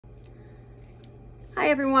Hi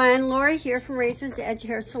everyone, Laura here from Razor's Edge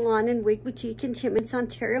Hair Salon and Wig Boutique in Timmins,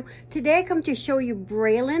 Ontario. Today I come to show you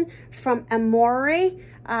Braylen from Amore,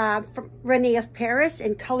 from Rene of Paris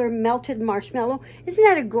in color Melted Marshmallow. Isn't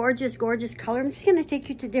that a gorgeous, gorgeous color? I'm just going to take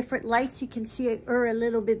you to different lights so you can see her a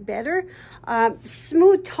little bit better.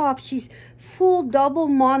 Smooth top. She's full double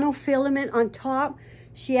monofilament on top.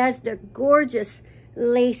 She has the gorgeous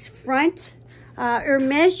lace front. Her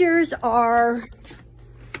measures are...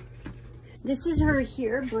 This is her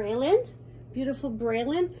here, Braylen. Beautiful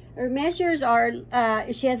Braylen. Her measures are,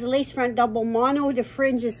 she has a lace front double mono. The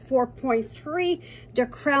fringe is 4.3. The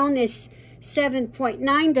crown is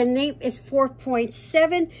 7.9. The nape is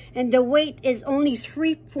 4.7. And the weight is only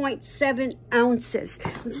 3.7 ounces.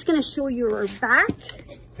 I'm just going to show you her back.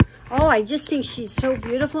 Oh, I just think she's so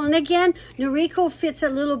beautiful. And again, Noriko fits a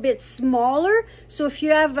little bit smaller. So if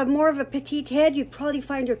you have more of a petite head, you'd probably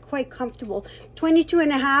find her quite comfortable.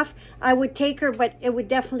 22.5, I would take her, but it would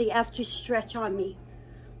definitely have to stretch on me.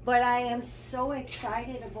 But I am so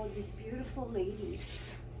excited about this beautiful lady.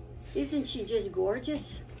 Isn't she just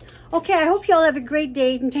gorgeous? Okay, I hope you all have a great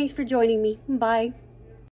day, and thanks for joining me. Bye.